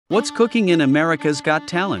What's cooking in America's Got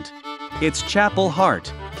Talent? It's Chapel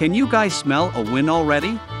Hart. Can you guys smell a win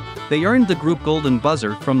already? They earned the group Golden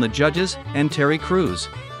Buzzer from the judges and Terry Crews.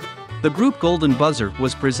 The group Golden Buzzer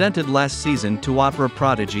was presented last season to opera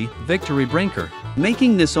prodigy Victory Brinker,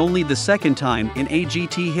 making this only the second time in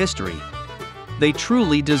AGT history. They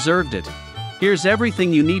truly deserved it. Here's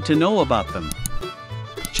everything you need to know about them.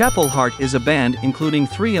 Chapel Hart is a band including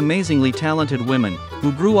 3 amazingly talented women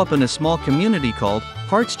who grew up in a small community called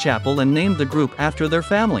Hart's Chapel and named the group after their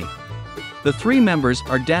family. The 3 members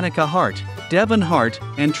are Danica Hart, Devyn Hart,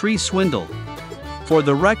 and Trea Swindle. For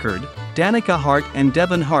the record, Danica Hart and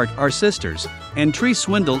Devyn Hart are sisters, and Trea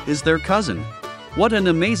Swindle is their cousin. What an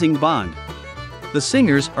amazing bond! The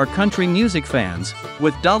singers are country music fans,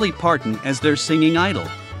 with Dolly Parton as their singing idol.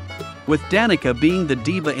 With Danica being the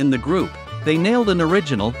diva in the group, they nailed an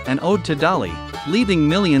original, an ode to Dolly, leaving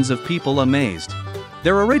millions of people amazed.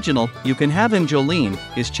 Their original, You Can Have Him Jolene,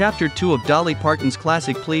 is Chapter 2 of Dolly Parton's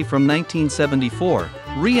classic plea from 1974,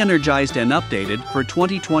 re-energized and updated for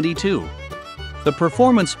 2022. The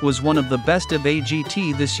performance was one of the best of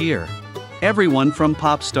AGT this year. Everyone from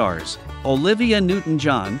pop stars Olivia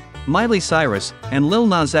Newton-John, Miley Cyrus, and Lil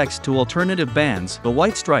Nas X to alternative bands The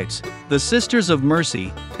White Stripes, The Sisters of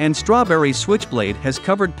Mercy, and Strawberry Switchblade has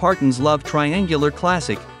covered Parton's love triangular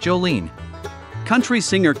classic, Jolene. Country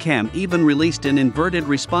singer Cam even released an inverted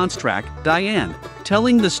response track, Diane,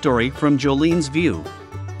 telling the story from Jolene's view.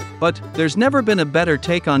 But there's never been a better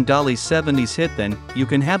take on Dolly's 70s hit than You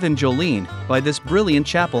Can Have Him Jolene by this brilliant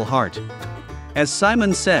Chapel Hart. As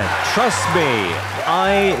Simon said, "Trust me,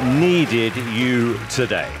 I needed you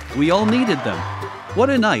today." We all needed them. What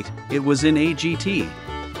a night it was in AGT.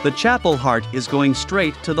 The Chapel Hart is going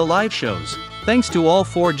straight to the live shows. Thanks to all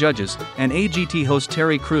 4 judges and AGT host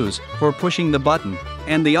Terry Crews for pushing the button,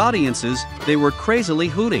 and the audiences, they were crazily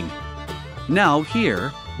hooting. Now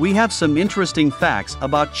here, we have some interesting facts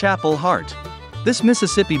about Chapel Hart. This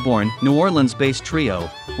Mississippi-born, New Orleans-based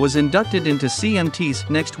trio was inducted into CMT's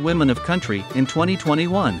Next Women of Country in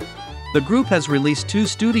 2021. The group has released 2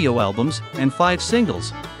 studio albums and 5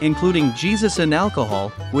 singles, including Jesus and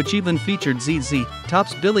Alcohol, which even featured ZZ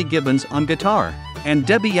Top's Billy Gibbons on guitar, and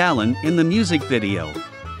Debbie Allen in the music video.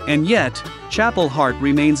 And yet, Chapel Hart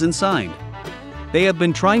remains unsigned. They have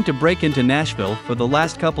been trying to break into Nashville for the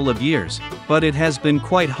last couple of years, but it has been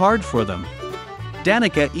quite hard for them.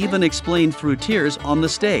 Danica even explained through tears on the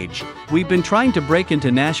stage, "We've been trying to break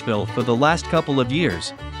into Nashville for the last couple of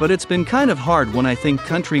years, but it's been kind of hard when I think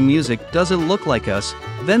country music doesn't look like us."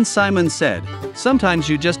 Then Simon said, "Sometimes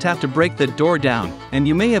you just have to break the door down, and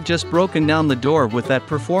you may have just broken down the door with that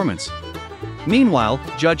performance." Meanwhile,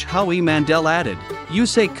 Judge Howie Mandel added, "You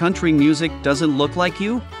say country music doesn't look like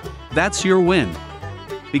you? That's your win.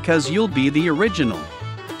 Because you'll be the original."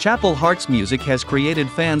 Chapel Hart's music has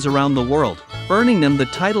created fans around the world, earning them the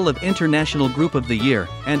title of International Group of the Year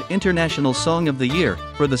and International Song of the Year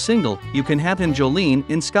for the single You Can Have Him Jolene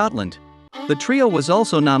in Scotland. The trio was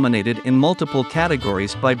also nominated in multiple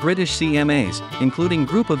categories by British CMAs, including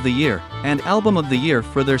Group of the Year and Album of the Year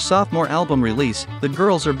for their sophomore album release, The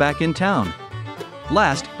Girls Are Back in Town.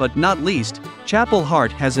 Last but not least, Chapel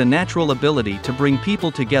Hart has a natural ability to bring people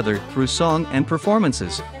together through song and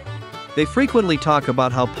performances. They frequently talk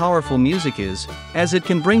about how powerful music is, as it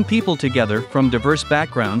can bring people together from diverse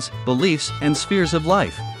backgrounds, beliefs, and spheres of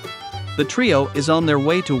life. The trio is on their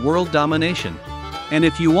way to world domination. And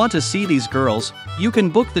if you want to see these girls, you can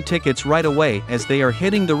book the tickets right away as they are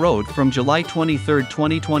hitting the road from July 23,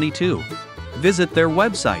 2022. Visit their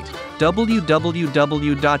website,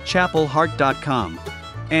 www.chapelhart.com.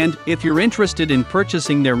 And if you're interested in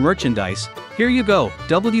purchasing their merchandise, here you go,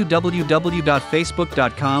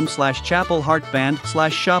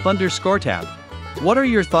 www.facebook.com/chapelhartband/shop_tab. What are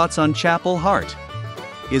your thoughts on Chapel Hart?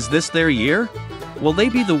 Is this their year? Will they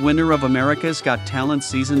be the winner of America's Got Talent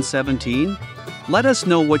Season 17? Let us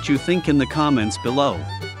know what you think in the comments below.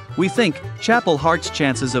 We think Chapel Hart's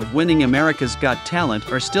chances of winning America's Got Talent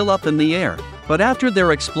are still up in the air, but after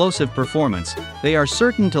their explosive performance, they are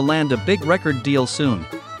certain to land a big record deal soon.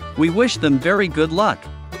 We wish them very good luck.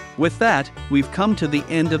 With that, we've come to the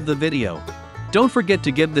end of the video. Don't forget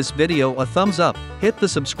to give this video a thumbs up, hit the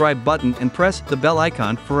subscribe button and press the bell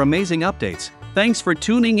icon for amazing updates. Thanks for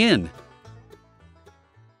tuning in.